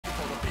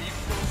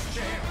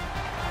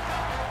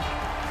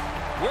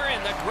We're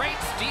in the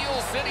great steel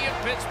city of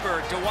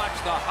Pittsburgh to watch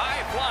the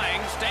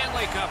high-flying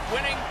Stanley Cup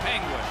winning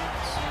Penguins.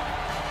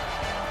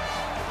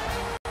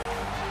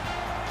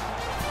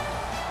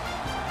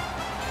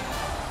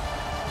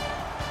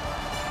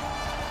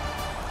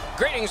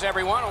 Greetings,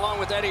 everyone, along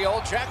with Eddie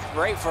Olczyk.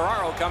 Ray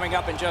Ferraro coming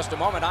up in just a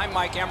moment. I'm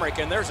Mike Emmerich,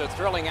 and there's a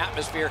thrilling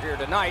atmosphere here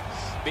tonight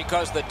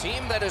because the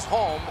team that is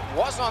home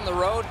was on the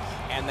road,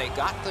 and they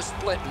got the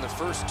split in the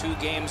first 2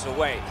 games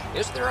away.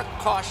 Is there a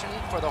caution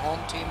for the home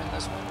team in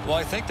this one? Well,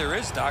 I think there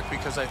is, Doc,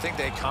 because I think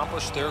they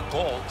accomplished their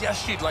goal.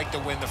 Yes, you'd like to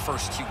win the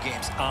first 2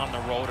 games on the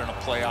road in a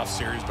playoff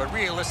series, but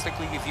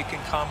realistically, if you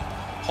can come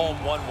home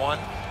 1-1,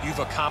 you've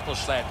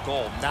accomplished that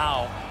goal.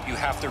 Now you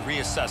have to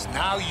reassess.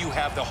 Now you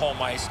have the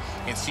home ice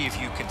and see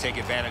if you can take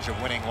advantage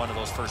of winning one of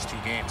those first 2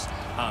 games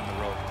on the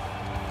road.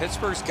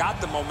 Pittsburgh's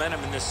got the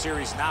momentum in this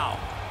series now.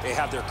 They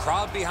have their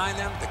crowd behind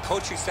them. The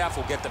coaching staff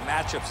will get the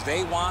matchups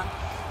they want,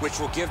 which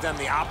will give them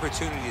the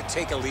opportunity to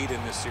take a lead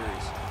in this series.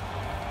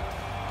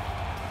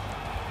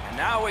 And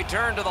now we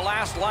turn to the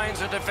last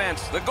lines of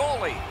defense, the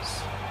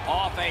goalies.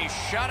 Off a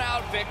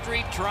shutout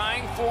victory,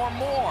 trying for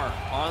more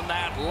on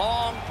that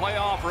long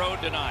playoff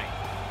road tonight.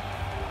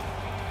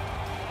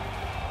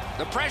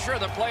 The pressure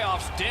of the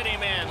playoffs did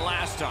him in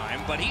last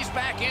time, but he's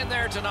back in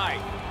there tonight,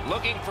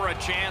 looking for a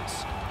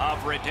chance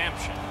of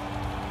redemption.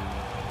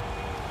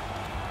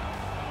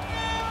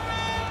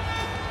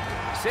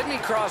 Sidney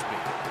Crosby.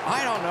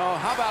 I don't know.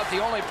 How about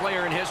the only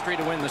player in history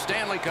to win the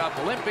Stanley Cup,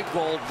 Olympic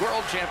gold,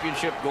 World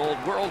Championship gold,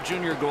 World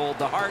Junior gold,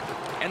 the Hart,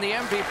 and the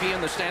MVP in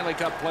the Stanley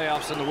Cup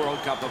playoffs and the World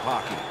Cup of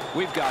Hockey.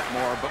 We've got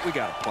more, but we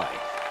got to play.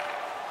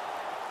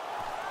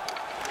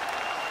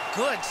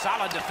 Good,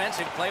 solid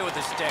defensive play with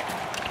the stick.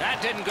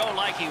 That didn't go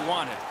like he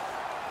wanted.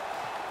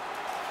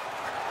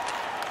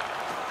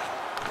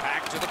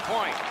 Back to the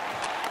point.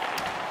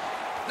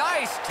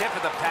 Nice tip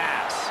of the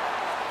pass.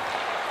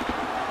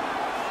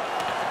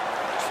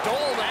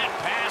 Stole that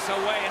pass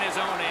away in his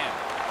own end.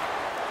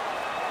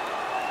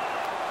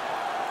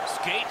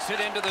 Skates it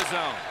into the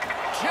zone.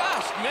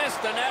 Just missed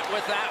the net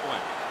with that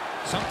one.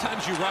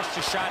 Sometimes you rush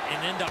the shot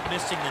and end up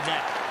missing the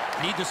net.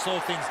 Need to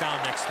slow things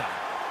down next time.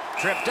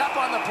 Tripped up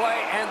on the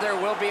play, and there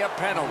will be a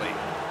penalty.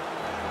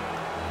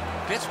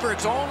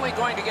 Pittsburgh's only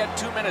going to get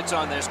 2 minutes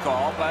on this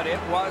call, but it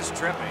was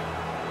tripping.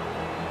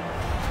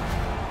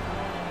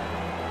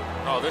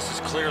 Oh, this is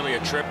clearly a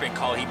tripping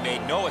call. He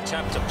made no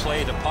attempt to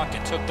play the puck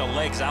and took the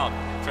legs out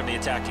from the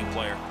attacking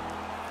player.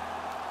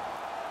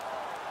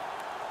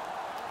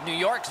 New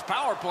York's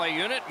power play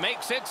unit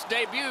makes its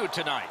debut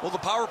tonight. Well, the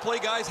power play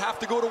guys have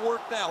to go to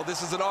work now.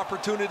 This is an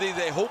opportunity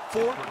they hope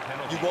for.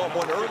 You want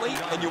one early,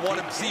 and you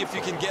want to see if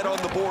you can get on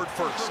the board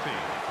first.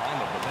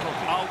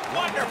 A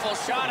wonderful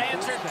shot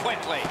answered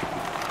quickly.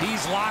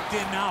 He's locked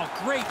in now.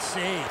 Great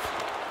save.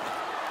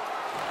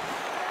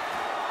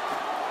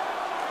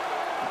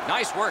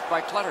 Nice work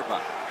by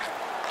Clutterbuck.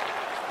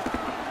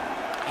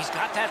 He's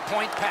got that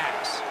point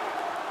pass.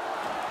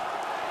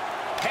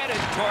 Headed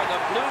toward the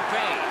blue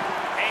paint.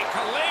 A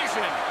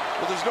collision.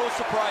 Well, there's no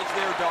surprise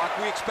there, Doc.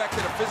 We expected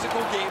a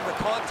physical game. The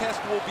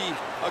contest will be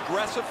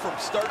aggressive from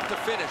start to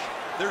finish.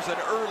 There's an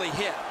early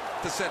hit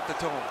to set the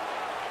tone.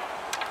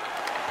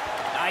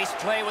 Nice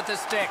play with the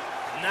stick.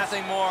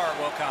 Nothing more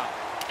will come.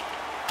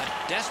 A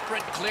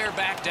desperate clear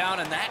back down,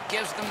 and that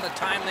gives them the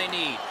time they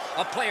need.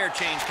 A player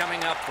change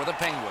coming up for the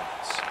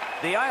Penguins.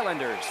 The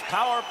Islanders'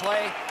 power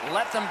play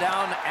let them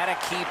down at a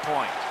key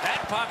point.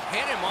 That puck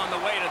hit him on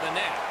the way to the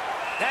net.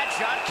 That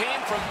shot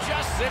came from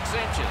just 6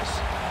 inches.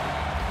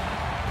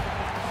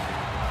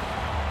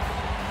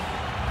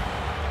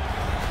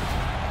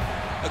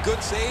 A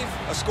good save,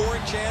 a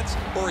scoring chance,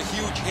 or a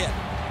huge hit.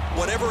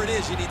 Whatever it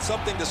is, you need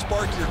something to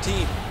spark your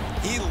team.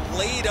 He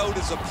laid out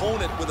his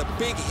opponent with a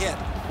big hit.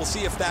 We'll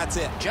see if that's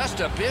it. Just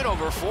a bit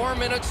over 4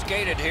 minutes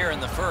skated here in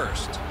the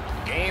first.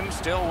 Game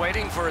still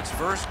waiting for its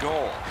first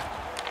goal.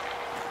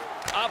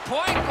 A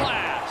point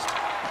blast.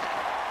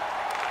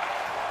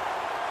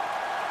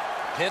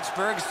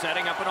 Pittsburgh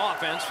setting up an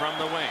offense from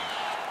the wing.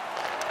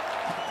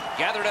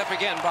 Gathered up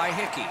again by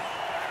Hickey.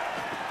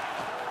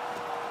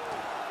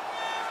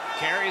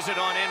 Carries it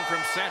on in from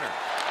center.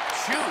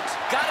 Shoots.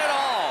 Got it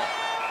all.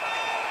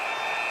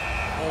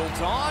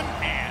 Holds on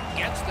and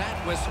gets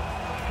that whistle.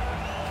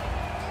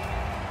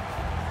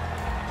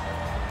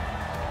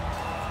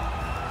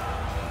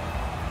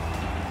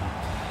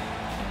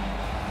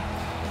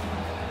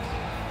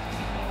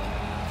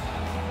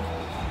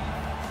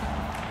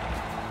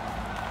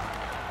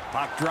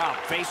 Puck drop,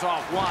 face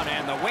off one,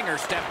 and the winger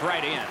stepped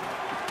right in.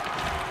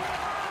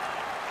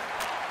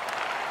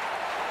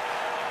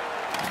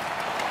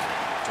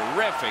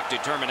 Terrific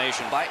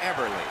determination by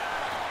Eberle.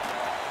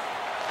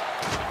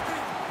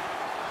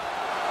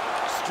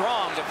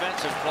 Strong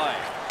defensive play.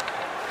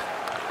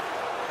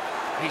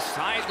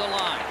 Beside the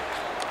line.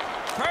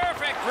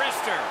 Perfect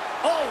wrister.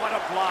 Oh, what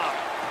a block.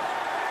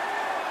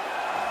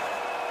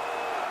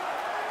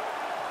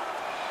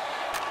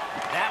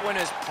 That one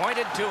is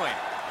pointed to him.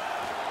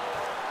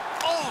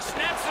 Oh,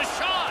 snaps the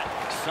shot.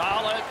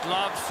 Solid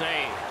glove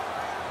save.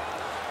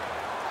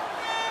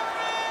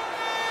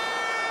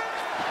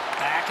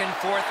 Back Back and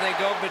forth they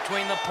go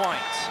between the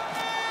points.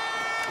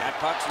 That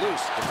puck's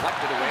loose,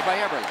 deflected away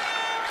by Eberle.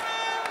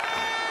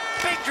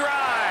 Big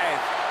drive!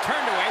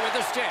 Turned away with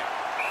the stick.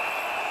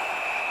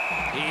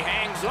 He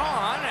hangs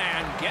on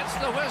and gets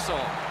the whistle.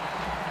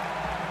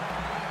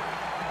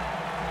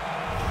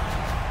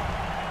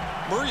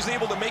 Murray's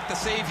able to make the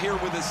save here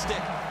with his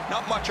stick.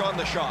 Not much on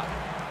the shot.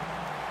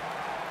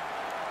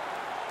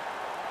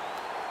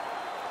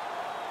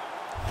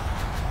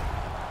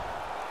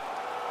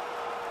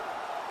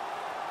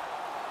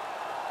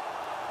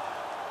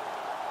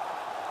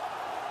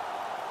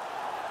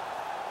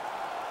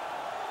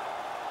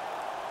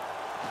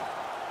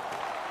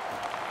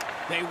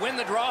 They win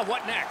the draw.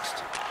 What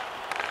next?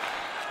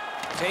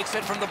 Takes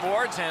it from the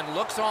boards and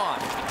looks on.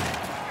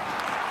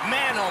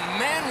 Man, oh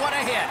man, what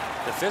a hit.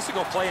 The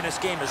physical play in this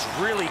game has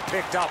really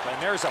picked up, and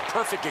there's a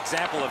perfect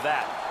example of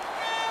that.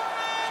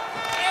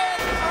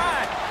 In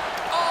front.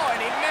 Oh,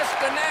 and he missed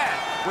the net.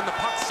 When the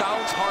puck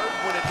sounds hard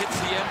when it hits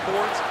the end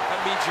boards, that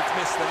means you've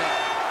missed the net.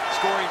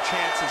 Scoring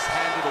chances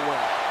handed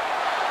away.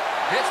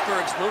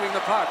 Pittsburgh's moving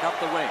the puck up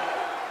the wing.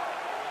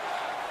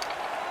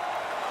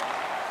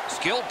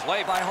 Skilled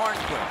play by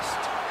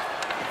Hornquist.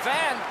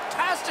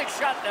 Fantastic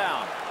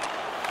shutdown.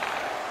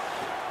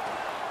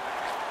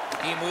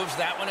 He moves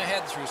that one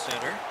ahead through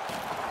center.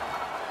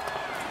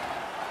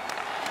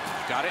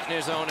 Got it in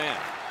his own end.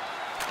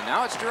 And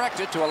now it's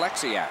directed to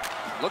Alexiak.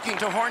 Looking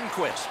to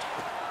Hornquist.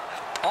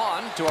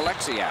 On to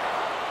Alexiak.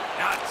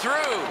 Not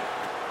through.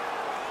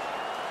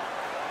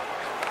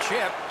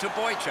 Chip to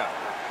Boychuk.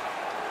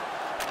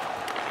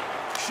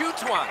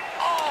 Shoots one.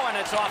 Oh, and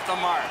it's off the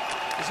mark.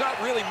 There's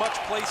not really much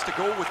place to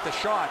go with the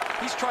shot.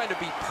 He's trying to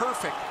be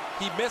perfect.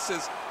 He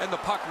misses, and the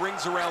puck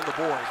rings around the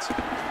boards.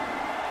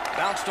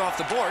 Bounced off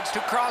the boards to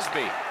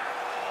Crosby.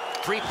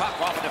 Free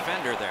puck off a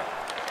defender there.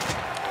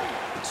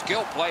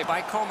 Skill play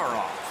by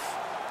Komarov.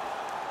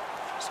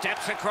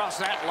 Steps across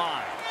that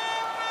line.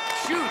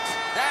 Shoots.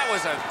 That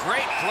was a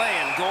great play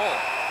and goal.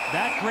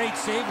 That great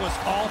save was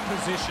all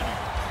positioning.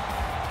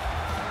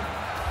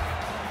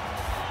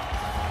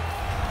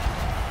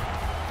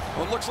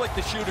 Well, it looks like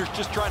the shooter's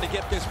just trying to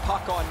get this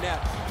puck on net.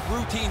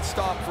 Routine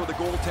stop for the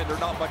goaltender,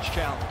 not much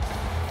challenge.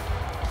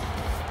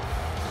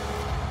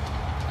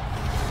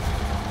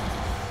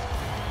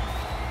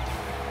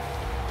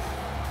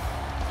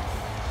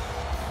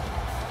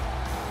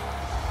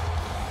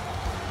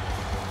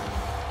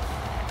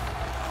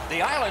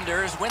 The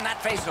Islanders win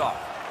that faceoff.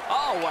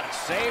 Oh, what a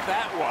save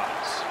that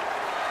was.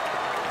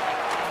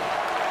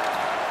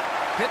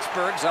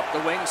 Pittsburgh's up the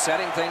wing,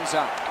 setting things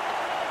up.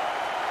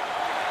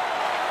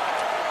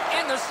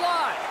 In the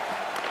slot.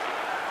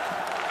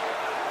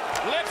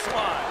 Lips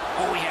one.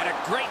 Oh, he had a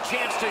great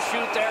chance to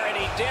shoot there, and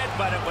he did,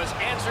 but it was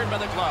answered by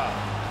the glove.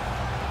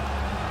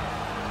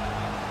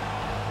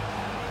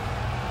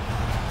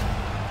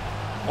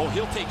 Oh,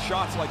 he'll take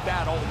shots like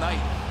that all night.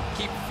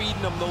 Keep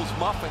feeding him those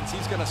muffins.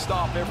 He's going to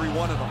stop every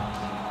one of them.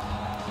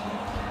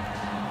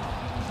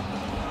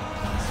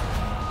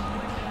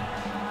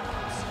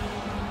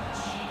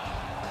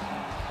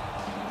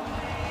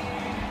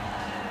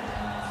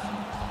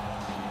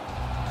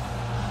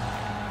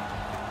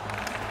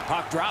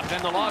 Puck dropped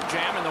in the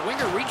logjam, and the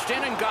winger reached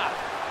in and got it.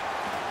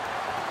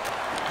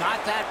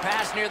 Got that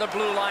pass near the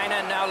blue line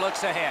and now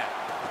looks ahead.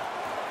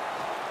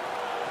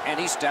 And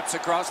he steps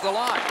across the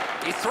line.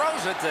 He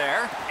throws it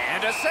there,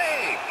 and a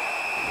save.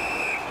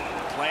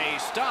 Play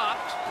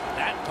stopped.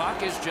 That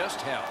puck is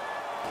just held.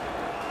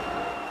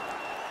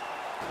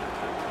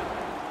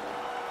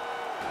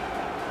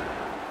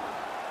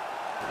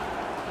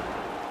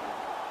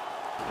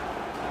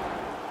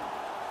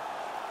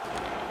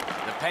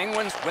 The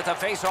Penguins with a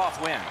face-off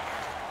win.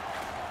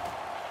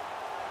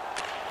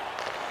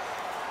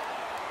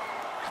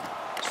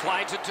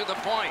 Slides it to the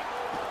point.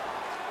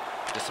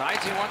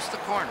 Decides he wants the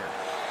corner.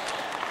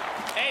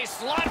 A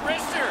slot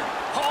wrister.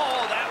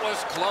 Oh, that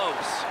was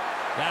close.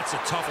 That's a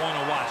tough one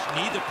to watch.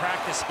 Need to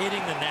practice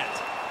hitting the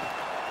net.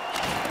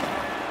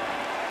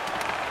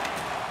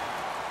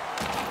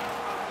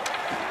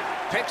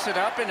 Picks it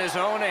up in his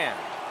own end.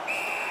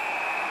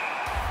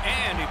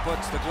 And he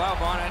puts the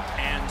glove on it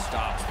and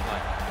stops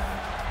play.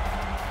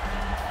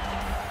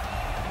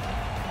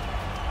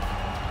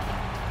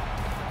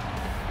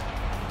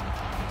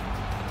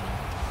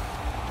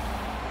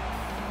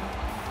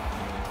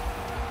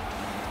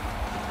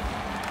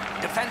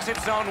 Defensive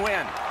zone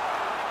win.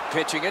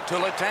 Pitching it to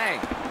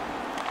Letang.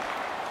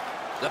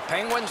 The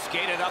Penguins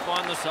skated up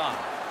on the side.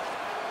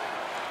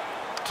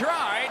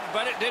 Tried,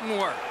 but it didn't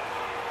work.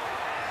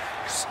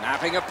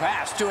 Snapping a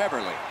pass to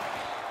Eberle.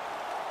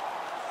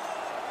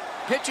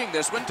 Pitching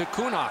this one to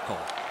Kuhnhackl.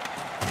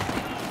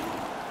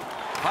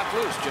 Puck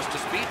loose, just a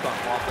speed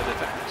bump off the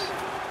defense.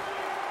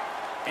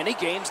 And he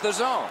gains the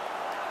zone.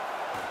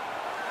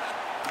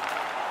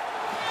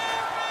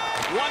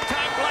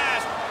 One-time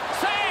blast.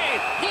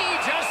 Save!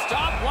 He just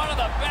stopped one of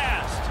the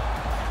best.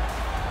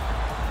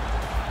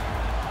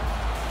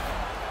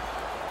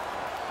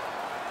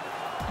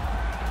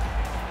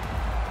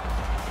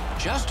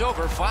 Just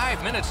over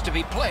 5 minutes to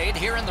be played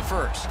here in the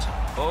first.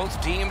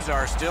 Both teams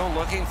are still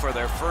looking for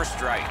their first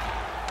strike.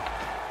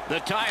 The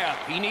tie-up.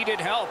 He needed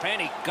help,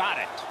 and he got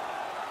it.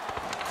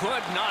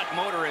 Could not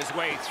motor his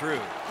way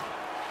through.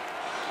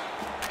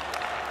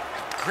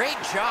 Great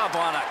job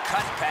on a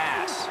cut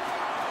pass.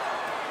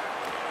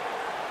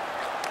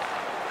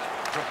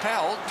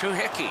 Propelled to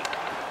Hickey.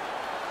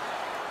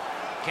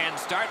 Can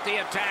start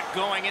the attack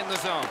going in the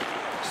zone.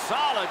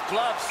 Solid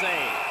glove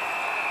save.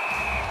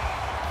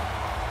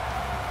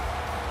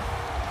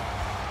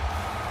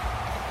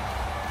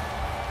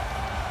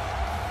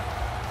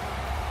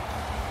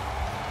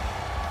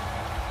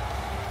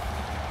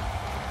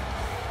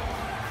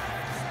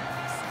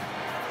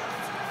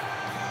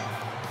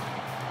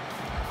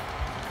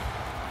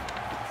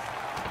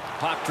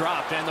 Puck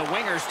dropped, and the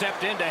winger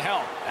stepped in to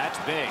help. That's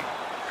big.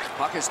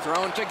 Puck is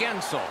thrown to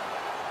Gensel.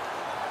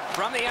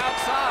 From the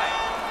outside.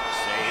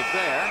 Save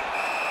there.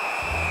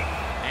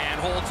 And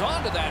holds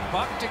on to that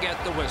puck to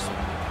get the whistle.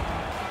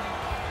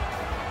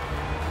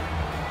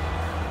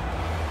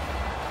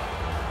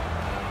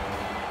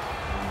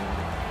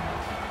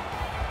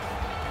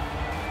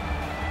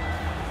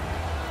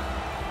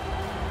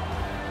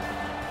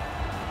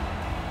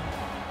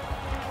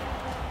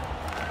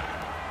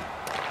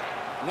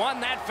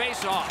 Won that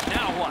face-off.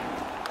 Now what?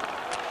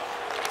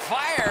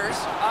 Fires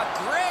a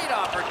great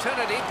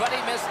opportunity, but he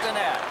missed the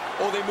net.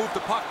 Oh, they moved the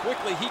puck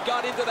quickly. He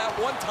got into that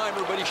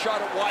one-timer, but he shot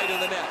it wide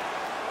of the net.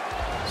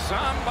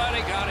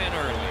 Somebody got in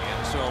early,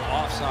 and so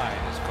offside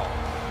is called.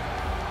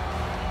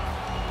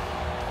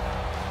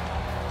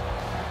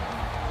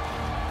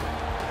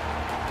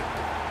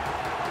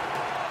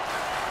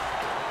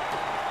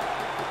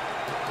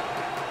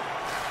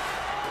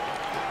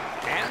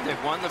 And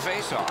they've won the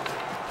face-off.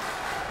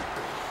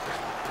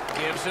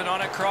 Gives it on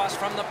a cross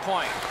from the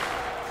point.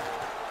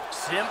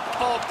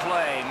 Simple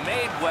play,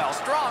 made well,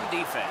 strong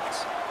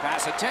defense.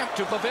 Pass attempt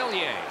to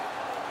Bavillier.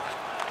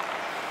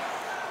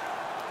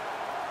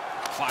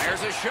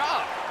 Fires a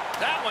shot.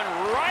 That one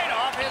right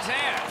off his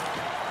hand.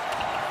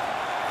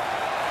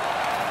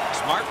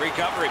 Smart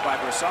recovery by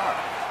Brassard.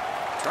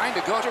 Trying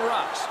to go to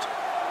Rust.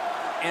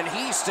 And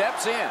he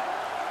steps in.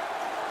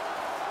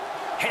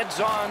 Heads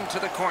on to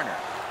the corner.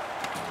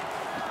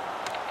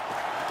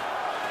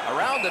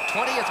 Around the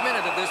 20th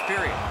minute of this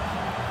period.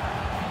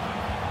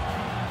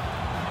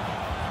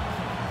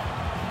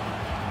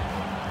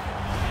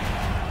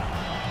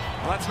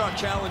 Well, that's not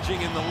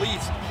challenging in the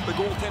least. The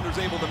goaltender's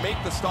able to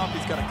make the stop.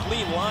 He's got a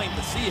clean line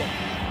to see it.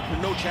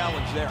 There's no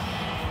challenge there.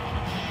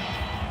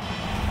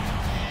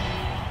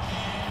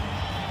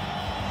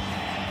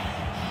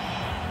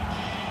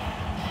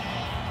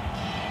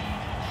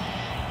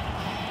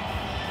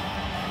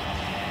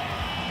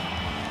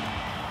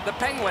 The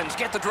Penguins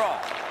get the draw.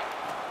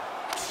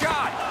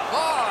 Shot!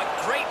 Oh,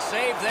 great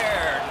save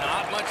there.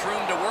 Not much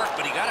room to work,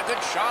 but he got a good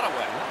shot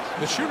away.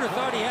 The shooter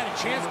thought he had a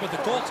chance, but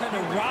the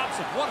goaltender robs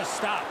him. What a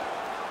stop.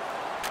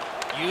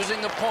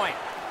 Using the point.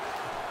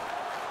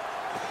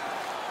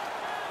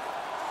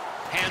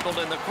 Handled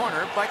in the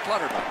corner by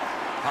Clutterbuck.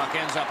 Puck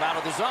ends up out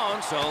of the zone,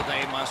 so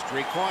they must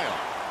recoil.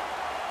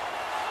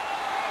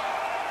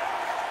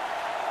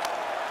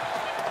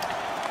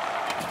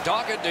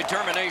 Dogged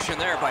determination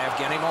there by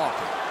Evgeny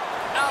Malkin.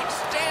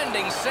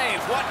 Outstanding save.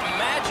 What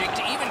magic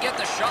to even get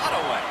the shot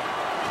away.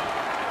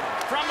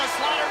 From the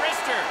slaughter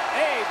wrister.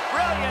 A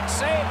brilliant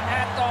save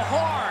at the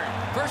horn.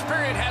 First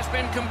period has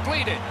been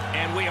completed,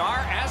 and we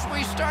are as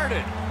we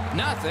started.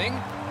 0-0.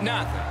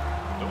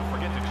 Don't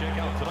forget to check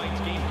out tonight's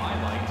game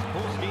highlights,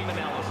 post-game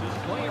analysis,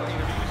 player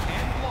interviews,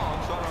 and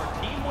vlogs on our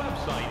team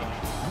website.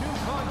 New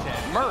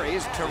content.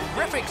 Murray's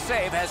terrific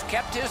save has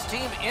kept his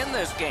team in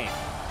this game.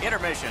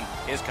 Intermission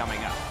is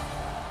coming up.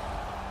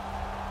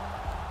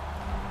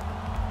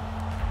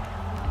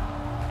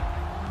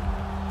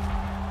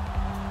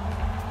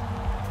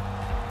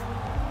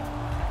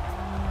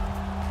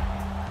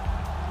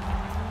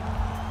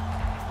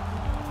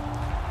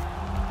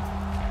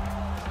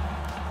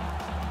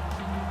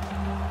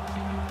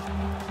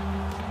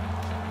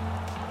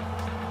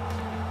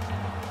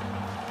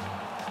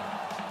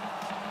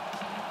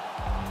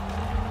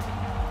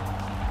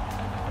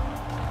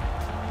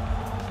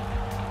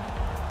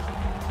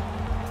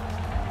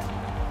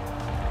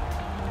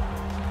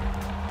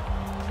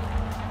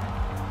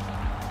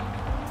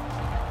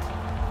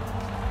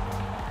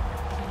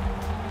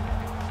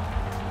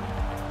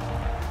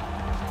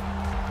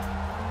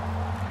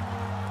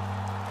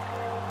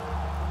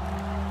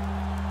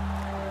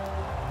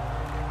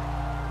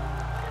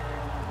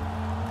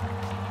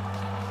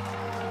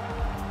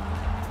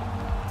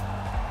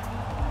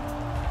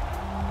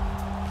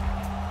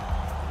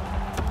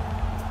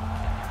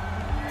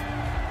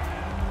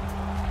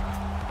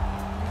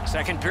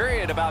 Second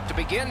period about to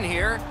begin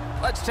here.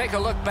 Let's take a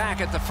look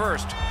back at the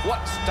first. What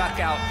stuck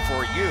out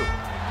for you?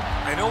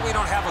 I know we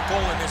don't have a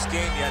goal in this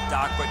game yet,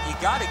 Doc, but you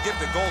got to give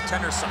the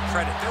goaltender some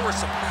credit. There were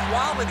some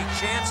quality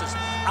chances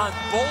on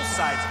both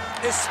sides,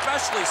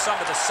 especially some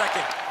of the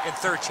second and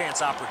third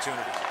chance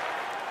opportunities.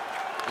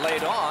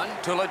 Laid on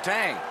to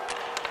Letang.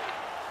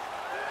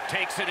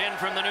 Takes it in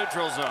from the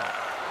neutral zone.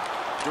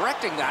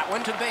 Directing that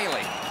one to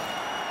Bailey.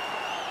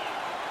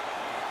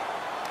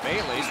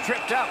 Bailey's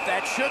tripped up.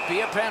 That should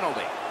be a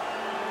penalty.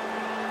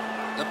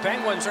 The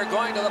Penguins are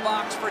going to the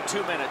box for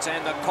 2 minutes,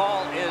 and the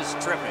call is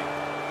tripping.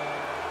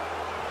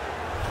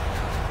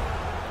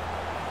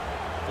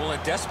 Well,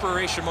 in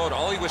desperation mode,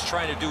 all he was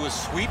trying to do was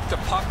sweep the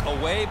puck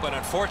away, but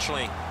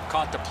unfortunately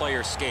caught the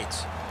player's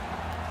skates.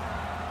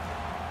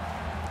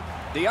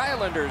 The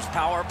Islanders'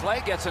 power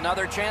play gets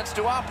another chance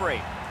to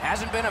operate.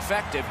 Hasn't been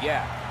effective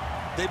yet.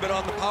 They've been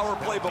on the power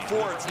play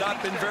before. It's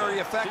not been very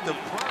effective,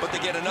 but they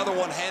get another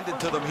one handed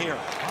to them here.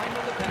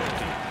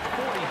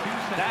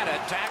 That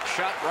attack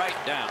shut right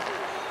down.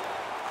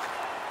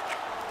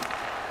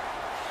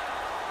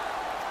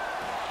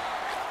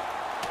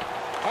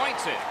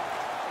 Points it.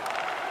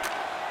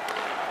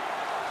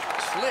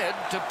 Slid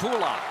to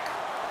Pulak.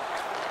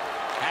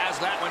 Has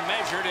that one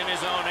measured in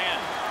his own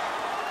end.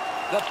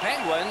 The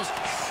Penguins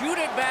shoot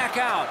it back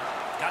out.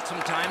 Got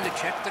some time to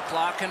check the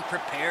clock and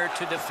prepare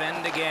to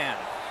defend again.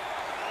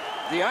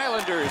 The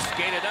Islanders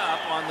skated up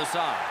on the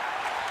side.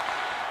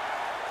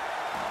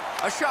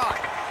 A shot.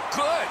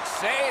 Good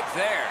save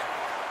there.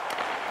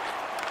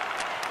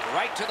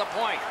 Right to the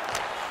point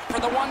for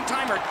the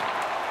one-timer.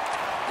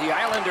 The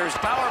Islanders'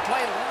 power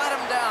play let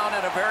them down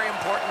at a very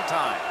important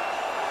time.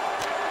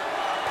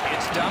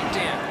 It's dumped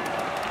in.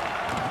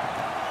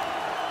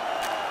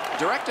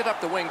 Directed up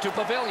the wing to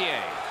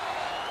Pavillier.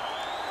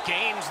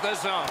 Gains the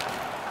zone.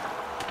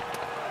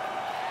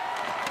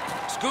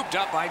 Scooped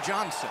up by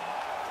Johnson.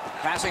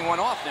 Passing one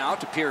off now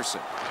to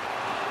Pearson.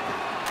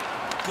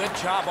 Good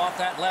job off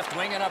that left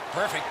wing and a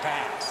perfect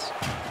pass.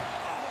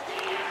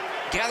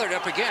 Gathered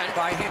up again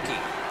by Hickey.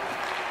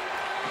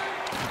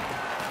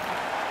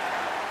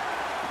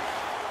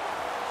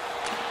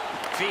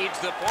 Feeds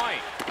the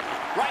point.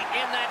 Right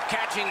in that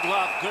catching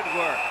glove. Good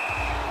work.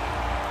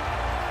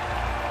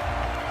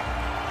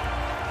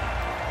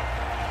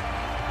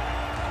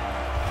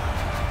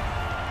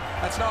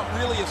 That's not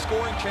really a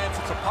scoring chance.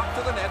 It's a puck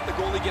to the net. The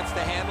goalie gets to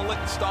handle it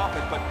and stop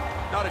it, but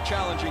not a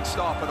challenging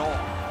stop at all.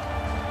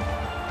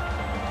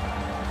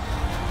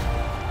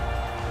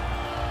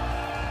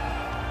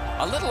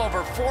 A little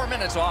over 4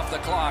 minutes off the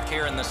clock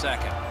here in the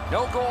second.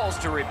 No goals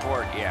to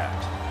report yet.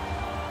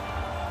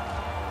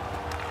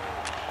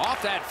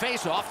 Off that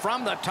faceoff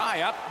from the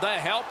tie-up, the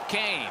help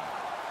came.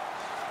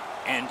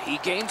 And he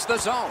gains the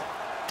zone.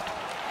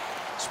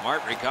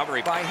 Smart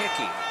recovery by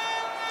Hickey.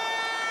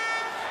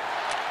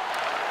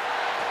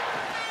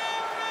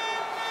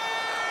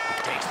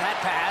 Takes that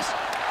pass.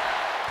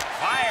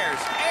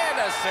 Fires and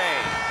a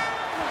save.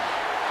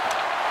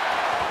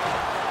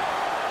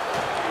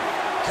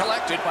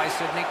 Collected by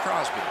Sidney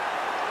Crosby.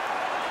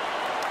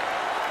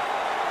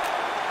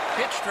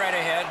 Pitched right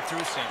ahead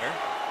through center.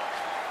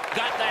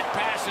 Got that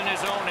pass in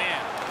his own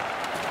end.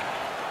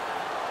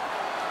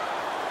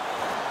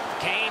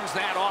 Gains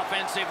that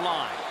offensive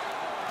line.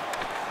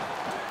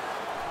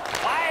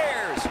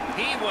 Fires.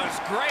 He was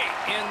great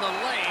in the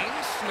lane.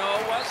 Snow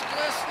was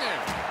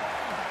glistening.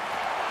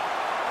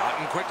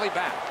 Gotten quickly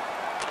back.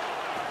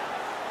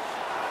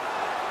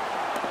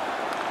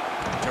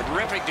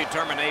 Terrific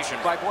determination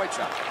by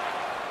Boychuk.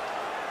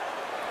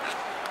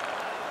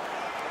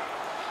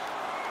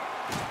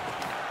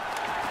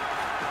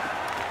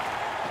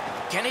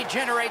 Can he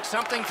generate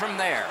something from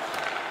there?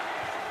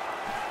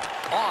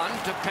 On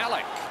to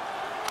Pelech.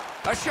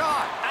 A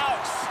shot.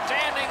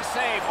 Outstanding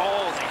save.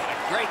 Oh, they had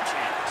a great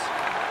chance.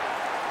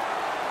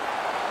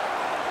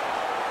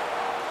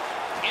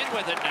 In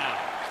with it now.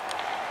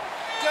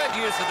 Good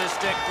use of the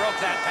stick. Broke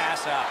that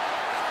pass up.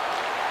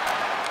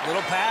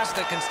 Little pass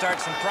that can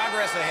start some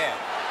progress ahead.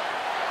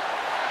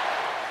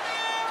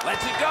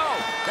 Lets it go.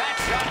 That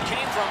shot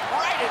came from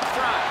right in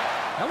front.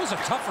 That was a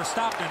tougher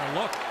stop than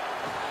a look.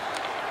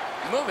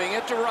 Moving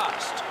it to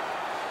Rust.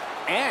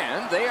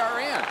 And they are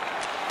in.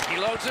 He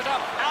loads it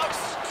up.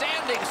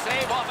 Outstanding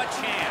save off a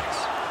chance.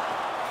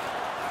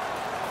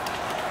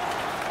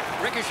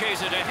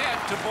 Ricochets it ahead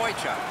to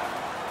Boychuk.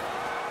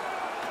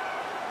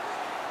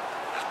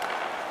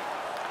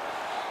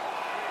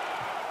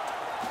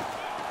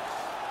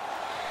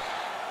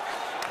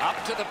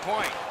 Up to the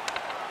point.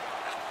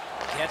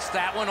 Gets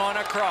that one on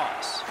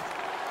across.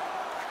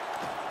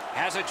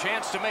 Has a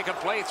chance to make a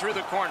play through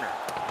the corner.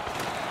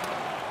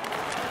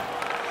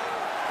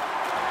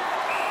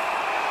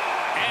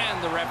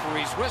 And the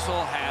referee's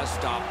whistle has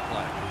stopped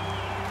play.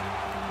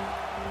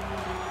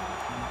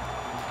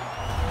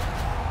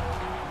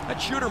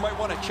 That shooter might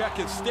want to check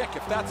his stick.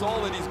 If that's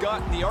all that he's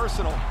got in the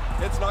arsenal,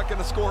 it's not going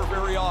to score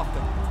very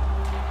often.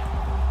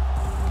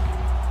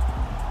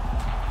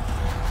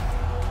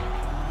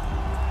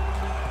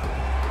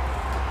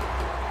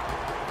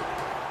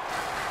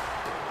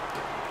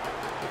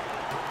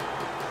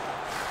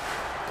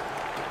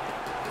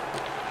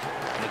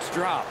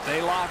 Drop.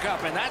 They lock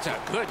up, and that's a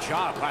good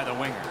job by the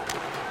winger.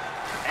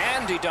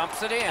 And he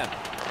dumps it in.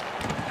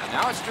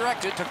 Now it's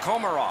directed to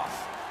Komarov.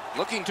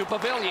 Looking to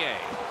Pavillier.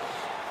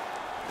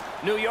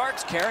 New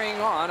York's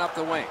carrying on up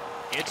the wing.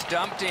 It's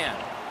dumped in.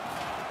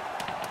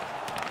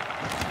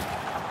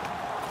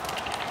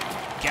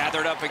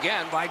 Gathered up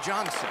again by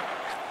Johnson.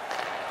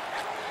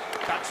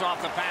 Cuts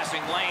off the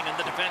passing lane in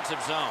the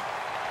defensive zone.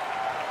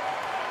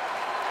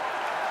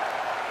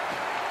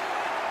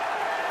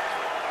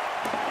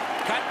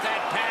 Cut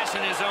that pass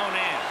in his own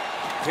end.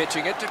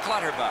 Pitching it to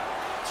Clutterbuck.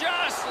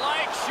 Just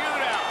like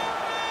shootout.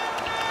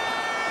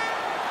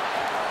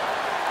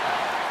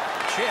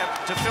 Chip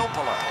to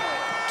Filppula.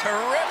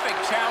 Terrific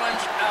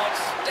challenge.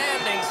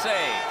 Outstanding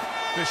save.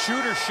 The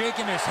shooter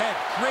shaking his head.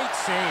 Great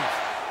save.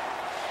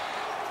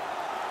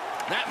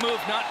 That move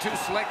not too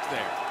slick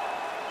there.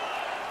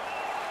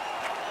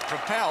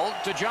 Propelled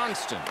to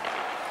Johnston.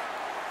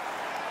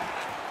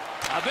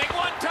 A big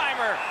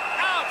one-timer.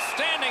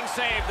 Outstanding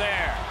save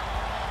there.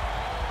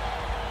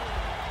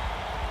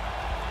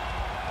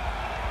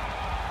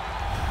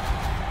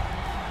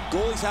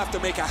 Goalies have to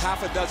make a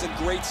half a dozen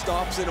great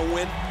stops in a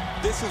win.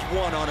 This is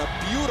one on a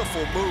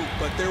beautiful move,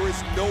 but there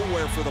is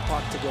nowhere for the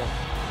puck to go.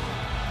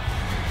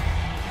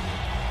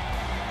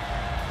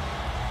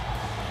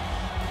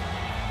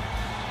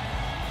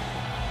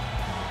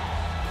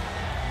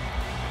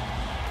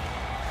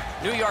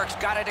 New York's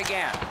got it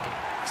again.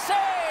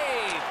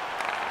 Save!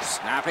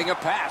 Snapping a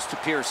pass to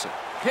Pearson.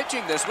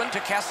 Pitching this one to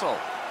Kessel.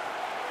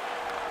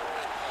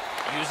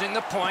 Using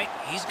the point.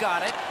 He's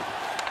got it.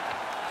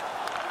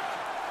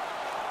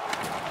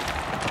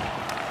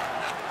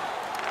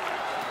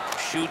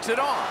 Shoots it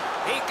on.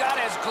 He got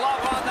his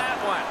glove on that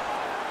one.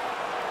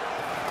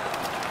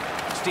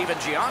 Steven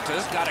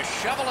Gianta's got to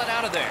shovel it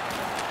out of there.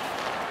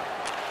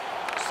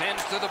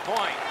 Sends to the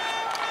point.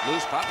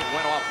 Loose puck. It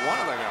went off one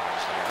of the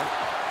guys there.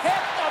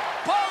 Hit the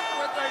post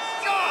with the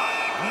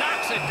shot.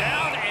 Knocks it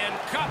down and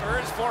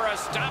covers for a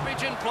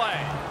stoppage in play.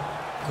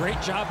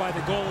 Great job by the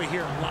goalie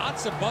here.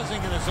 Lots of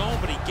buzzing in the zone,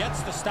 but he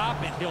gets the stop,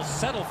 and he'll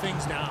settle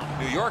things down.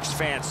 New York's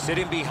fans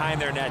sitting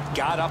behind their net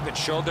got up and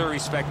showed their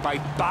respect by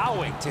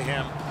bowing to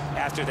him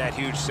after that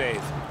huge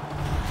save.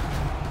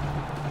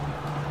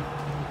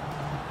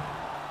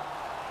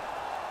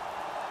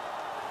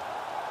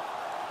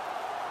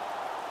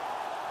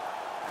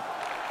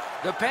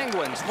 The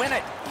Penguins win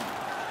it.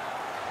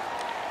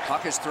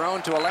 Puck is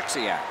thrown to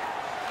Alexiak.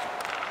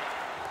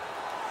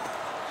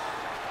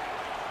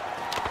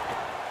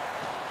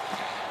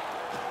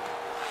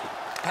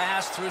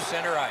 Pass through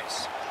center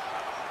ice.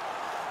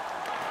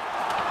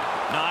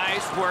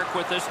 Nice work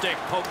with the stick.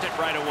 Poked it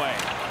right away.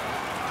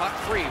 Puck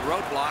free.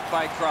 Roadblock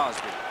by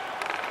Crosby.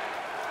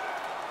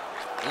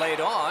 Laid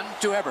on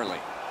to Eberle.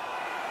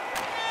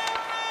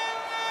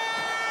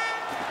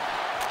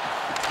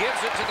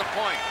 Gives it to the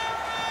point.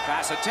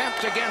 Pass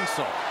attempt to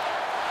Gensel.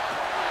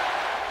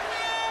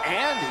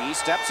 And he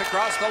steps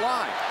across the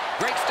line.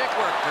 Great stick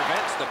work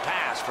prevents the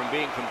pass from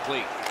being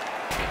complete.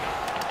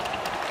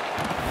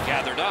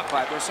 Gathered up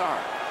by Brassard.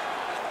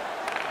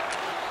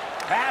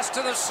 Pass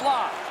to the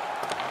slot.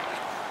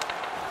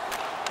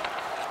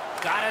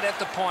 Got it at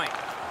the point.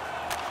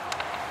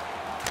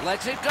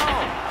 Lets it go.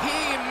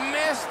 He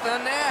missed the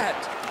net.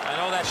 I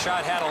know that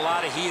shot had a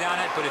lot of heat on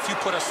it, but if you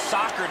put a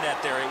soccer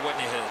net there, it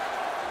wouldn't have hit it.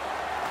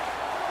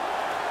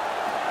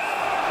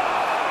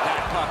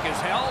 That puck is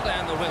held,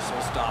 and the whistle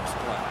stops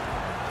play.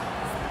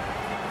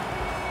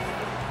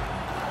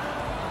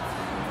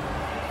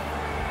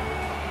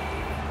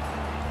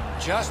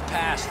 Just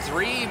past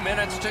 3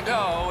 minutes to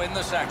go in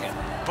the second.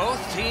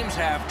 Both teams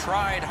have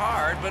tried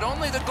hard, but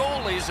only the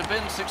goalies have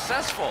been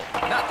successful.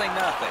 0-0.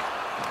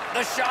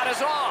 The shot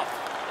is off.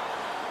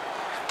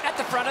 At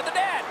the front of the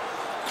net.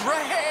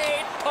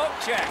 Great poke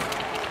check.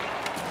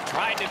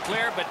 Tried to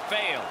clear, but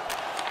failed.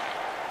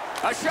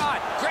 A shot.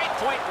 Great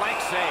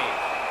point-blank save.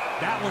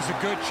 That was a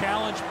good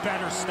challenge.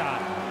 Better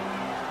stop.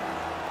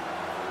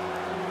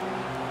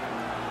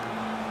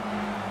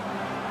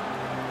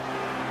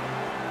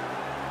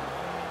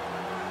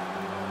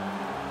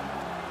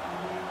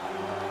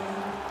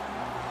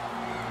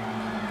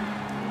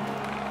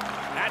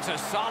 That's a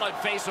solid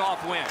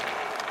face-off win.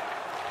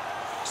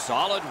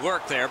 Solid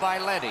work there by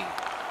Leddy.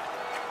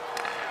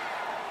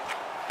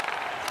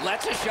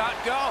 Lets a shot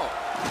go.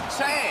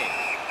 Save.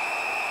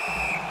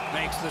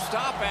 Makes the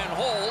stop and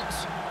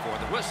holds for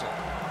the whistle.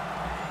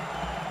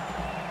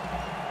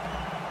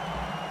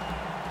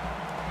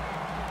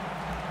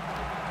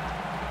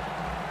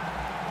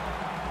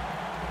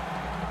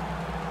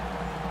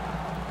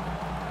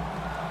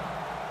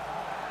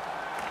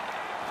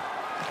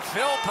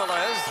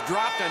 Filppula's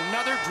dropped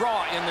another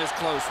draw in this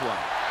close one.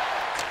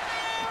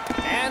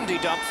 And he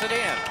dumps it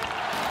in.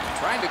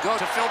 Trying to go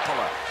to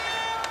Filppula.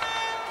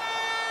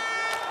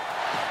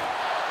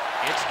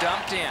 It's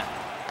dumped in.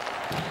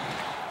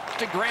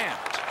 To Grant.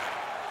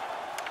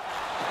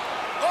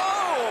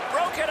 Oh,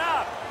 broke it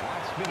up.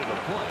 Last minute of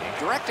play.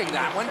 Directing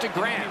that one to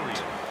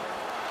Grant.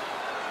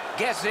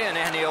 Gets in,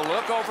 and he'll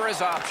look over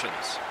his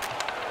options.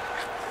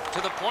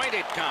 To the point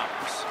it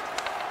comes.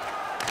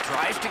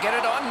 Tries to get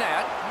it on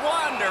net.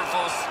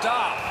 Wonderful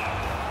stop.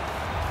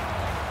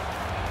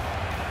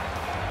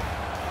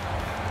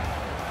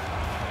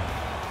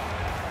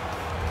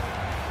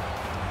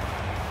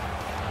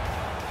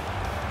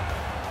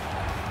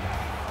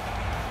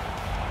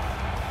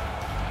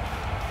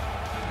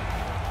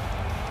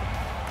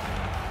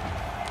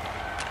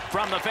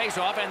 From the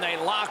faceoff, and they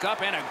lock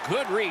up, and a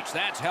good reach.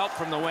 That's help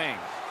from the wing.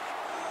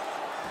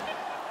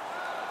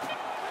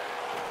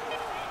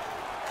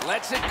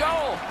 Lets it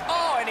go.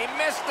 Oh, and he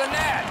missed the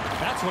net.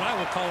 That's what I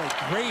would call a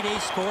grade A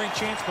scoring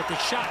chance, but the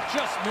shot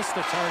just missed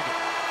the target.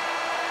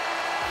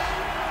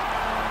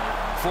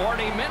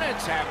 40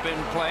 minutes have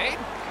been played.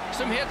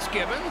 Some hits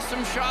given,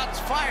 some shots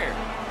fired.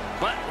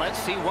 But let's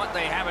see what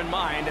they have in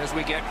mind as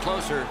we get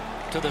closer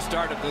to the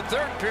start of the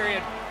third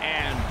period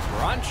and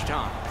crunch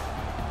time.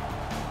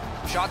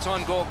 Shots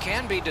on goal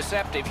can be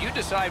deceptive. You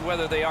decide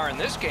whether they are in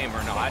this game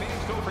or not.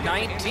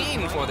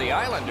 19 for the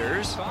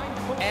Islanders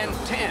and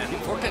 10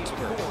 for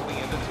Pittsburgh.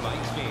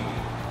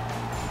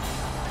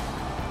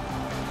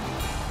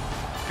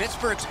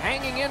 Pittsburgh's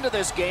hanging into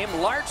this game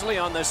largely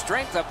on the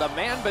strength of the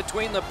man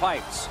between the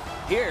pipes.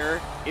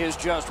 Here is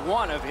just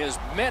one of his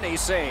many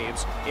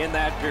saves in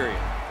that period.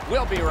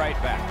 We'll be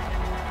right back.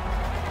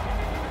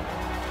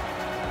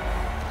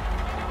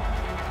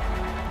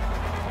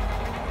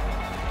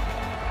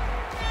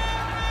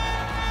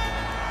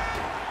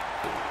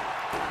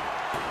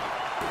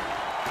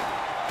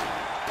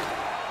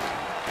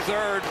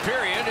 Third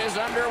period is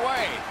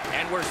underway,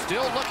 and we're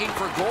still looking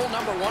for goal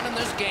number 1 in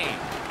this game.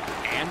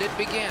 And it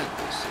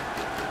begins.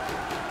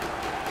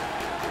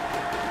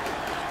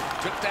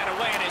 Took that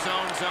away in his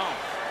own zone.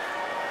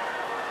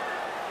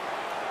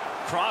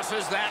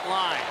 Crosses that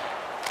line.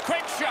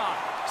 Quick shot.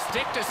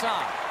 Sticked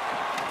aside.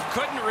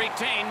 Couldn't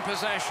retain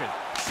possession.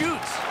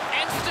 Shoots.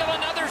 And still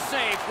another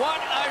save. What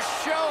a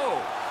show.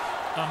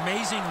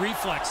 Amazing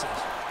reflexes.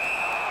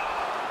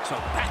 So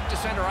back to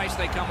center ice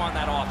they come on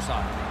that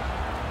offside.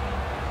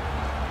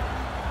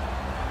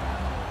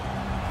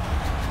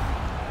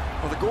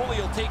 Well, the goalie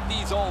will take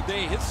these all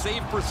day. His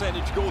save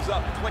percentage goes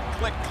up. Click,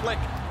 click, click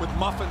with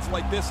muffins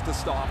like this to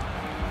stop.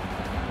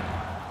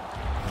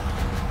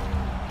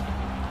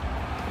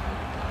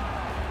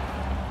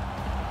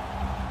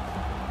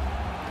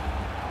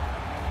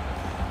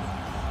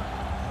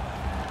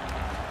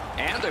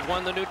 And they've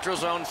won the neutral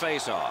zone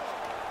faceoff.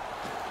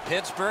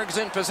 Pittsburgh's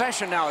in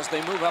possession now as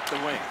they move up the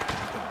wing.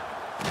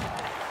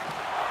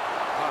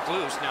 Puck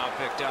loose, now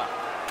picked up.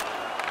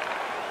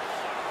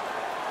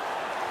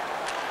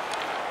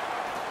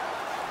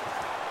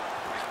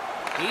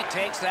 He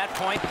takes that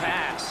point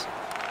pass.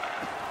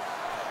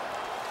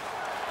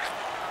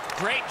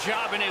 Great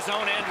job in his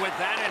own end with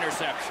that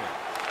interception.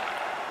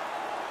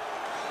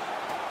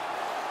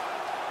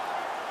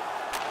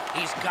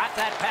 He's got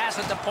that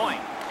pass at the point.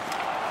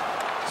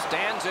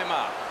 Stands him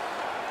up.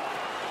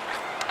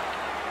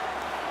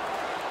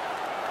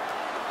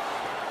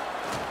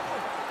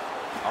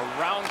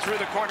 Around through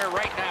the corner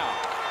right now.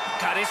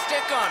 Got his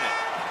stick on it.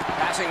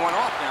 Passing one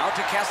off now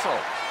to Kessel.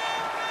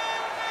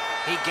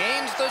 He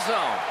gains the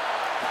zone.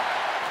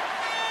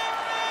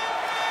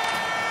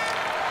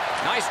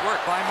 Nice work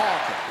by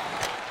Malkin.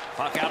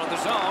 Puck out of the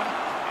zone,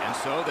 and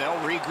so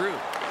they'll regroup.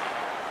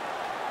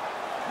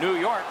 New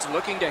York's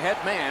looking to head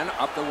man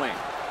up the wing.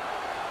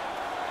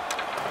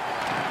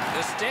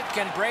 The stick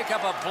can break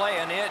up a play,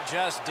 and it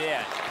just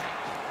did.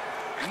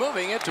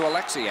 Moving it to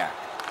Alexiak.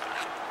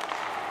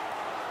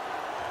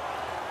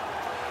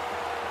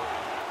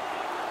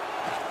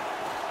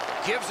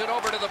 Gives it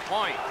over to the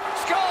point.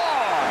 Score!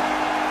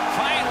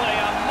 Finally,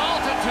 a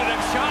multitude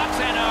of shots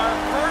and our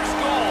first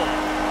goal.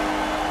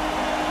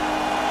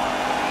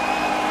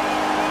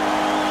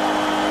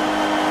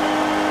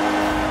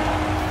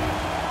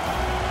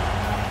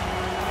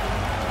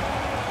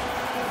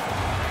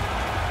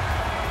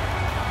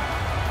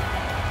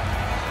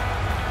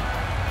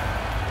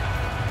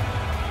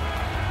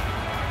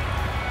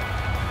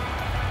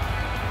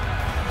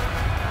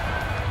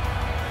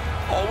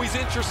 Always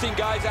interesting,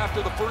 guys,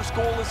 after the first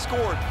goal is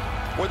scored,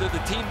 whether the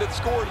team that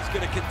scored is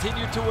going to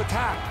continue to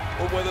attack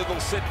or whether they'll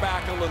sit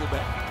back a little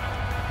bit.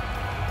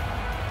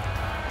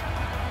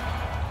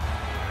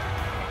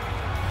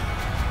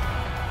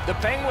 The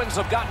Penguins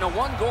have gotten a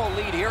 1-goal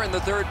lead here in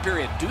the third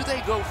period. Do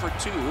they go for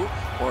 2,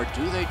 or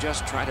do they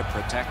just try to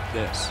protect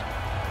this?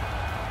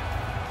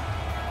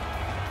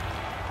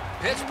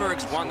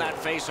 Pittsburgh's won that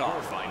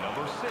faceoff. By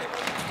number 6,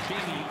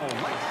 Jamie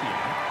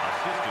Alexiak,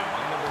 assisted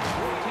by number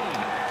 14.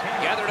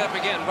 Gathered up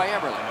again by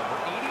Everly.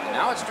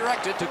 Now it's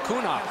directed to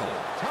Kunako.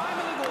 Time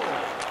of the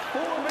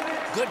goal, 4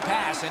 minutes. Good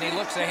pass, and he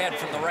looks ahead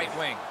from the right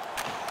wing.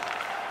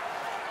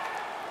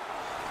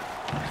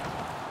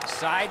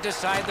 Side to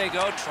side they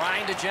go,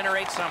 trying to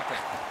generate something.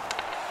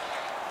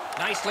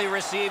 Nicely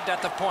received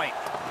at the point.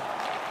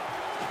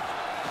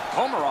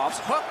 Komarov's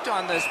hooked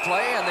on this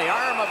play, and the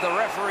arm of the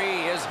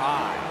referee is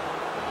high.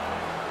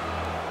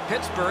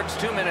 Pittsburgh's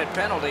 2-minute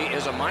penalty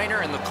is a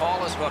minor, and the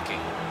call is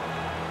hooking.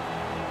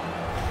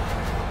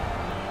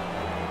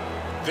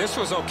 This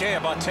was okay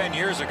about 10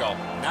 years ago.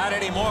 Not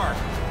anymore.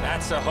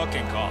 That's a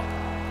hooking call.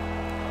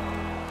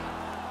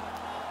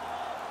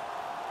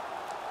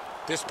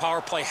 This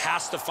power play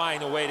has to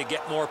find a way to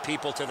get more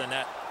people to the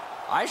net.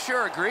 I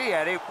sure agree,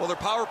 Eddie. Well, their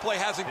power play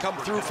hasn't come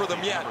through for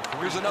them yet.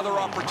 Here's another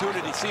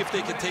opportunity. See if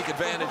they can take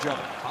advantage of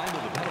it. Time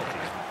of the penalty,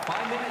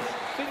 5 minutes,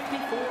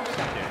 54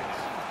 seconds.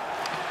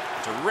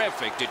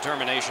 Terrific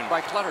determination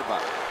by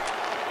Clutterbuck.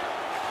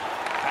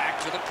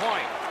 Back to the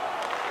point.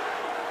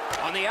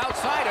 On the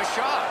outside, a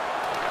shot.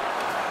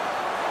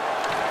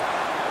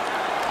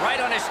 Right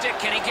on his stick.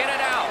 Can he get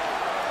it out?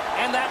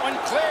 And that one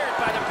cleared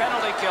by the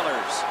penalty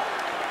killers.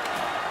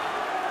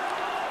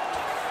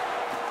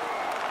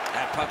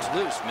 That puck's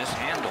loose,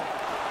 mishandled.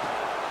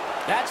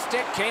 That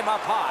stick came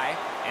up high,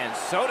 and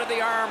so did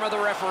the arm of the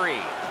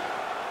referee.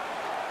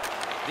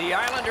 The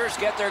Islanders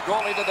get their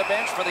goalie to the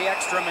bench for the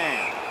extra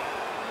man.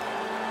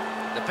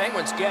 The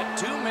Penguins get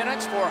 2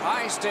 minutes for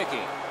high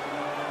sticking.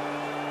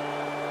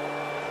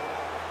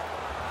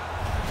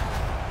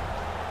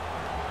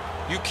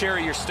 You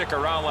carry your stick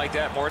around like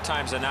that more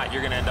times than not,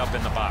 you're going to end up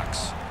in the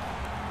box.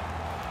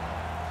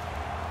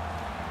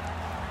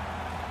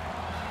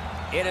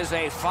 It is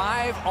a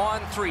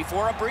 5-on-3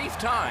 for a brief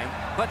time,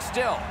 but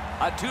still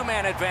a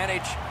two-man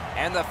advantage,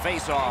 and the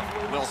face-off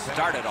will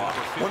start it off.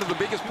 One of the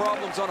biggest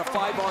problems on a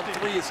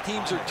 5-on-3 is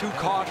teams are too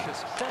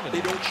cautious.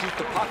 They don't shoot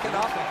the puck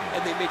enough,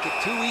 and they make it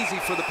too easy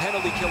for the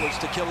penalty killers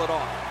to kill it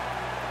off.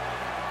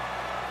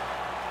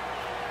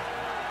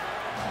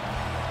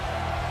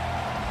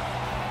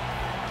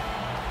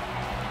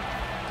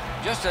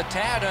 Just a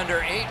tad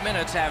under 8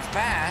 minutes have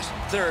passed.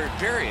 Third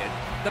period.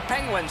 The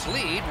Penguins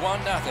lead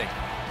 1-0.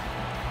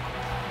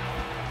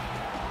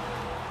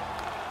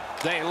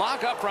 They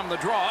lock up from the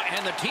draw,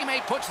 and the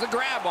teammate puts the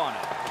grab on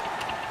it.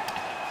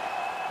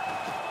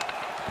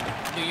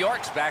 New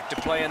York's back to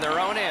play in their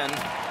own end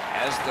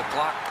as the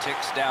clock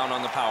ticks down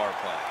on the power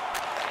play.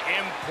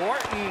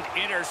 Important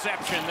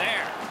interception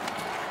there.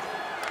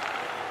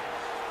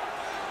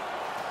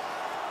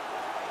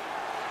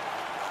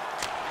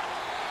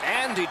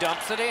 And he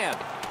dumps it in.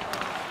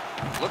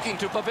 Looking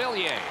to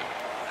Pavillier.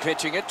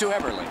 Pitching it to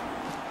Everly.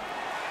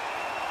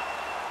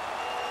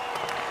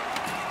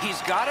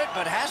 He's got it,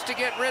 but has to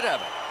get rid of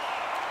it.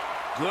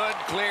 Good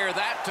clear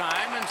that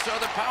time, and so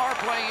the power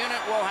play unit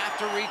will have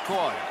to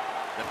recoil.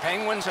 The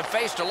Penguins have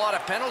faced a lot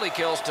of penalty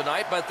kills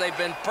tonight, but they've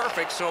been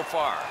perfect so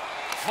far.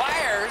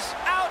 Fires.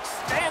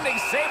 Outstanding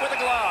save with the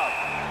glove.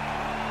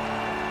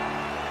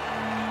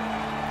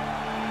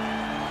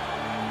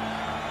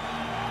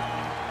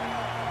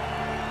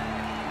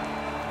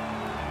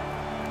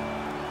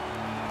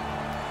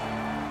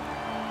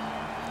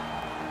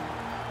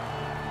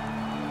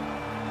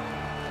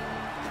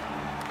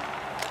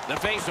 The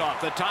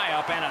face-off, the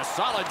tie-up, and a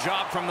solid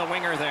job from the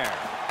winger there.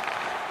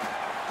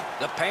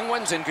 The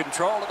Penguins in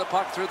control of the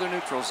puck through the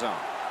neutral zone.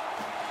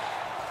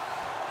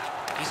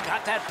 He's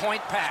got that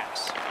point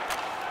pass.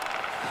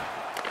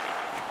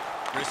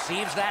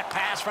 Receives that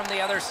pass from the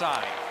other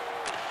side.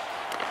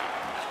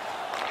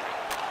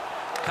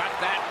 Cut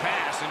that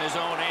pass in his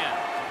own end.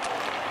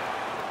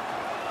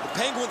 The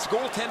Penguins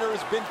goaltender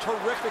has been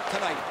terrific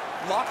tonight.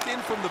 Locked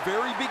in from the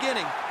very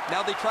beginning.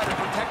 Now they try to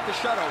protect the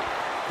shutout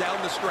down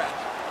the stretch.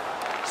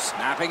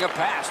 Snapping a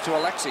pass to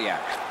Alexiak.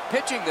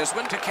 Pitching this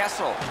one to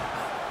Kessel.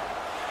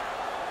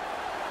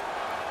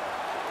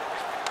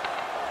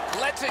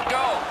 Lets it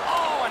go.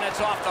 Oh, and it's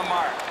off the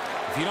mark.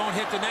 If you don't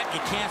hit the net, you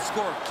can't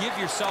score. Give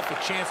yourself a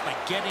chance by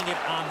getting it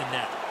on the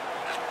net.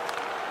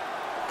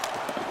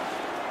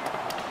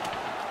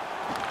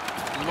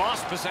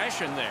 Lost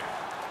possession there.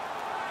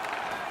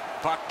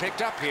 Puck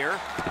picked up here.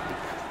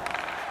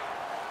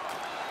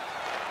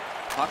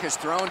 Puck is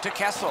thrown to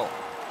Kessel.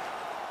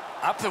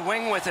 Up the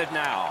wing with it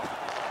now.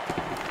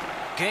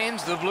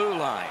 Gains the blue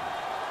line.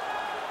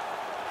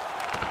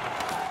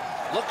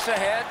 Looks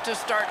ahead to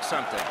start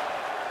something.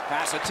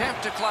 Pass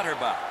attempt to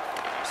Clutterbuck.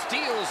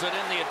 Steals it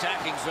in the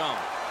attacking zone.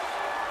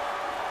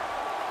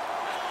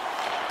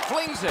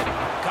 Flings it.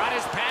 Got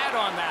his pad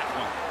on that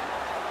one.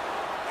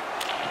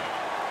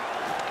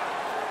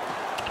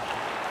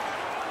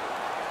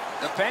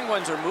 The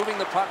Penguins are moving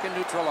the puck in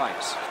neutral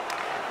ice.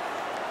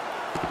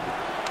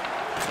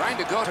 Trying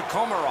to go to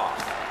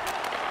Komarov.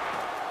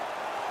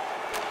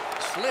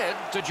 Slid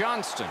to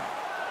Johnston.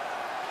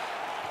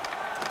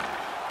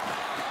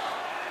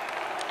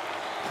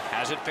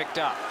 Has it picked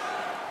up.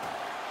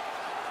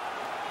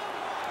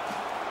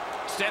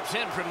 Steps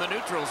in from the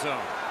neutral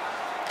zone.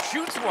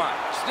 Shoots one.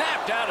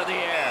 Snapped out of the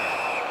air.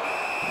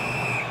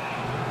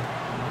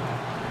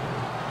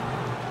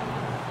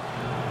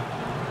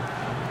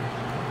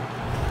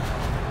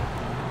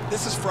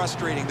 This is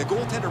frustrating. The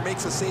goaltender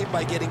makes a save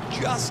by getting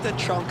just a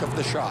chunk of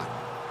the shot.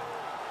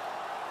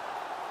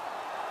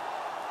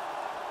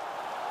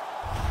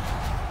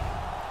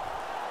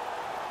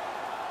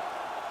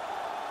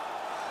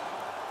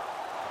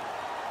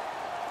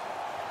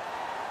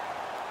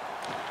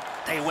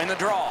 They win the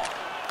draw.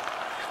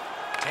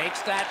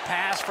 Takes that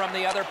pass from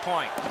the other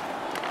point.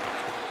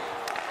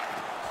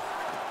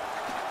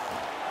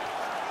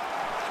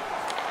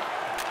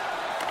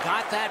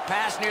 Got that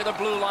pass near the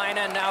blue line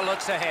and now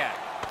looks ahead.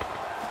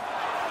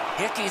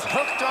 Hickey's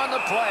hooked on the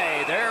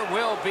play. There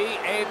will be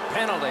a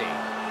penalty.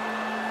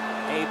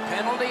 A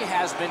penalty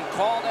has been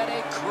called at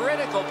a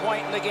critical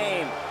point in the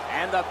game,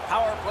 and the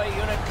power play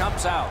unit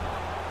comes out.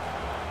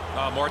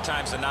 More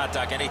times than not,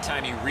 Doc,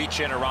 anytime you reach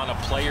in around a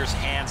player's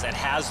hands that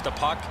has the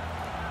puck,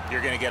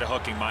 you're going to get a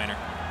hooking minor.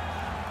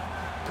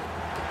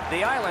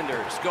 The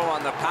Islanders go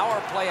on the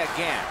power play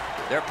again.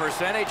 Their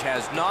percentage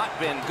has not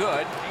been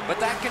good, but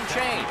that can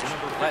change.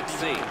 Let's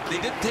see.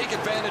 They didn't take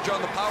advantage on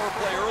the power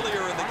play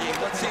earlier in the game.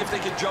 Let's see if they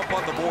can jump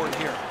on the board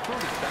here.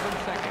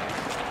 37 seconds.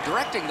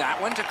 Directing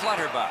that one to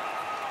Clutterbuck.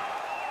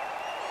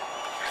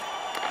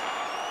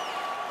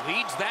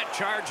 Leads that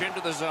charge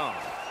into the zone.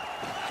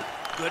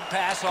 Good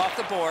pass off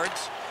the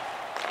boards.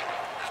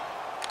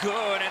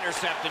 Good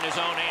intercept in his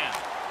own end.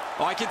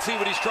 Oh, I can see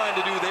what he's trying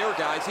to do there,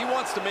 guys. He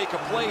wants to make a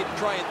play to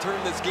try and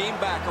turn this game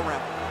back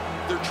around.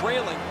 They're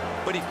trailing,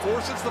 but he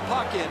forces the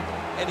puck in,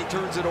 and he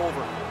turns it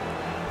over.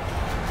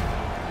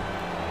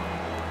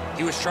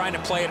 He was trying to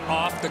play it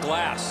off the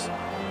glass,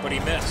 but he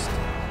missed.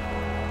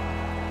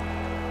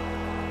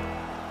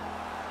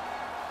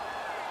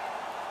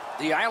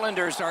 The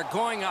Islanders are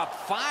going up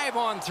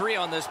 5-on-3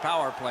 on this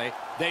power play.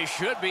 They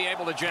should be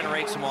able to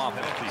generate some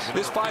offense.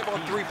 This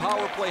 5-on-3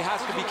 power play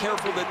has to be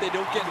careful that they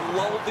don't get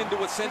lulled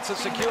into a sense of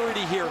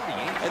security here,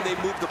 and they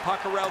move the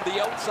puck around the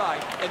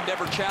outside and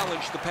never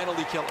challenge the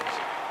penalty killers.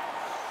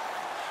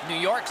 New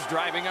York's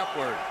driving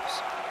upwards.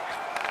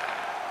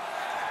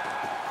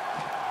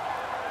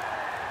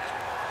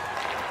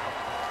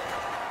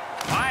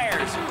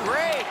 Fires,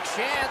 great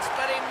chance,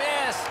 but he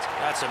missed.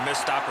 That's a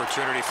missed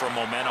opportunity for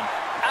momentum.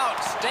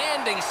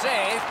 Outstanding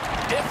save,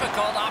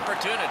 difficult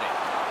opportunity.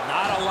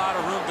 Not a lot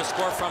of room to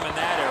score from in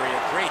that area.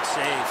 Great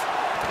save.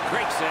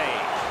 Great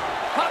save.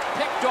 Puck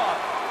picked off.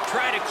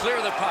 Try to clear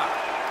the puck.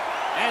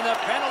 And the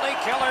penalty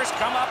killers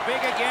come up big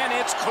again.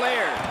 It's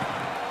cleared.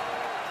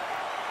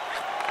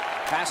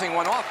 Passing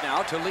one off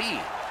now to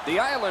Lee.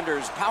 The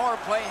Islanders' power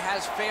play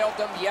has failed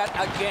them yet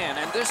again.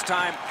 And this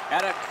time,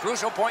 at a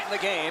crucial point in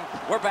the game,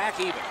 we're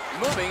back even.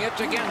 Moving it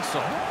to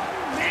Gensel.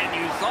 And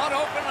you thought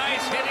open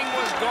ice hitting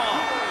was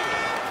gone.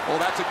 Oh,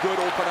 that's a good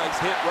open ice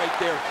hit right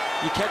there.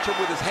 You catch him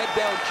with his head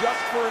down just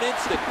for an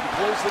instant. You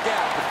close the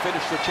gap and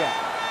finish the check.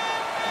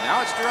 And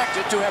now it's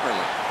directed to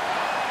Everly.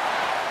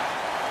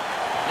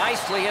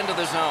 Nicely into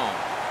the zone.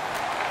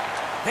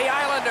 The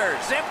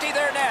Islanders empty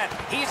their net.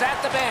 He's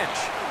at the bench.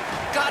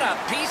 Got a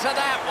piece of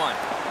that one.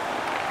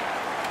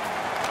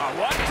 A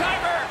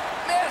one-timer.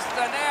 Missed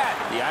the net.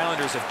 The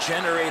Islanders have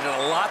generated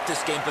a lot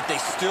this game, but they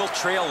still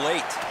trail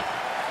late.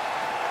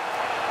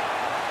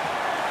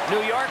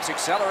 New York's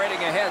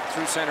accelerating ahead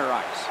through center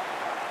ice.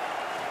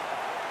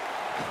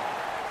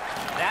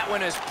 That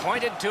one is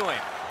pointed to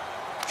him.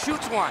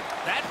 Shoots one.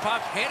 That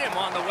puck hit him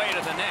on the way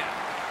to the net.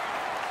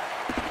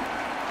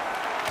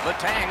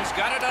 Letang's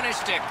got it on his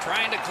stick,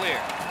 trying to clear.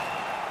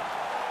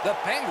 The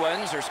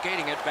Penguins are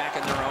skating it back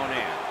in their own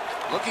end.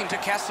 Looking to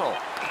Kessel.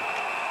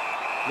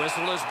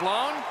 Whistle is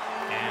blown,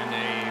 and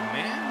a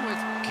man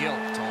with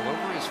guilt all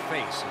over his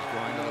face is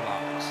going to the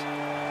box.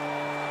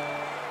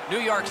 New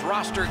York's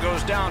roster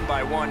goes down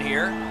by one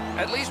here.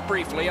 At least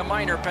briefly, a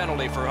minor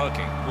penalty for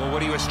hooking. Well,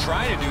 what he was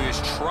trying to do is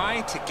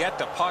trying to get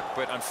the puck,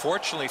 but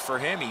unfortunately for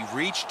him, he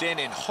reached in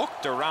and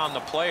hooked around the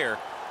player.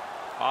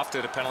 Off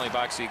to the penalty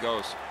box he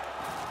goes.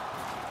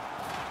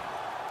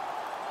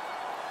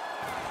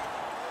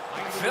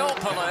 Phil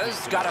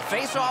Pelez got a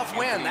face-off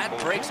win. That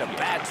breaks a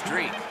bad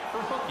streak.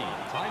 For hooking,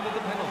 time of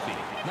the penalty.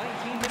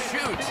 19 minutes.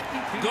 Shoots.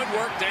 Good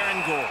work there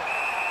in goal.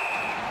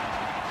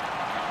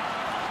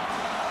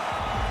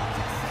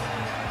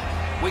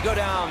 We go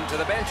down to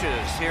the benches.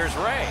 Here's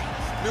Ray.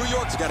 New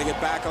York's got to get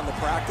back on the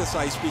practice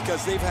ice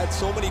because they've had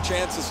so many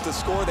chances to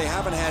score. They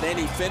haven't had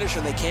any finish,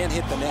 and they can't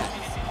hit the net.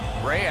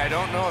 Ray, I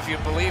don't know if you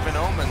believe in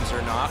omens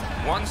or not.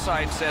 One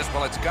side says,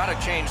 well, it's got to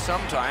change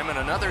sometime, and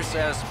another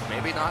says,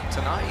 maybe not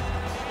tonight.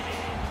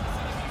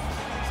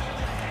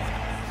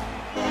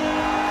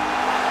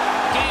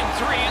 Game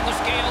 3, and the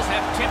scales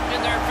have tipped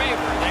in their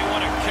favor. They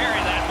want to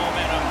carry that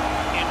momentum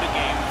into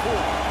Game 4.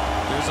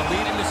 There's a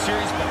lead in the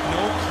series, but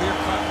no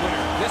clear-cut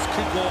winner. This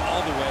could go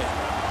all the way.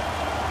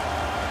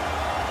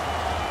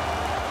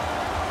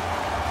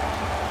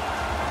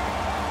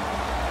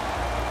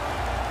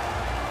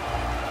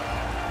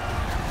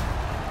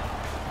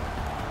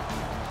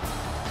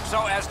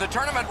 So as the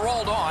tournament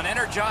rolled on,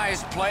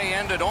 energized play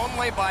ended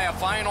only by a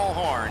final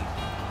horn.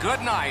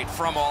 Good night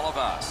from all of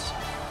us.